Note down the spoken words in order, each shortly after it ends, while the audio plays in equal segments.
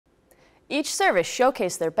Each service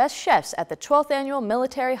showcased their best chefs at the 12th Annual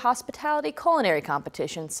Military Hospitality Culinary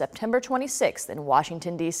Competition, September 26th in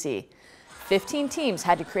Washington, D.C. 15 teams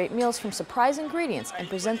had to create meals from surprise ingredients and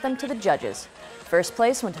present them to the judges. First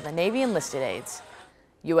place went to the Navy enlisted aides.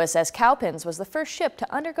 USS Cowpens was the first ship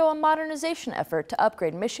to undergo a modernization effort to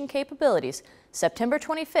upgrade mission capabilities, September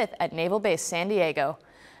 25th at Naval Base San Diego.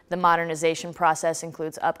 The modernization process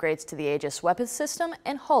includes upgrades to the Aegis weapons system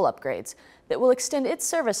and hull upgrades that will extend its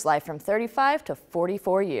service life from 35 to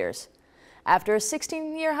 44 years. After a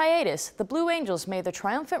 16-year hiatus, the Blue Angels made their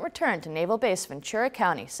triumphant return to Naval Base Ventura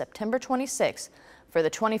County, September 26th, for the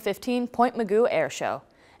 2015 Point Mugu Air Show.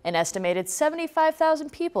 An estimated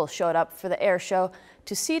 75,000 people showed up for the air show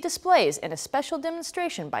to see displays and a special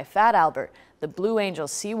demonstration by Fat Albert, the Blue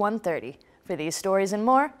Angels C-130. For these stories and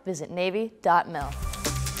more, visit Navy.mil.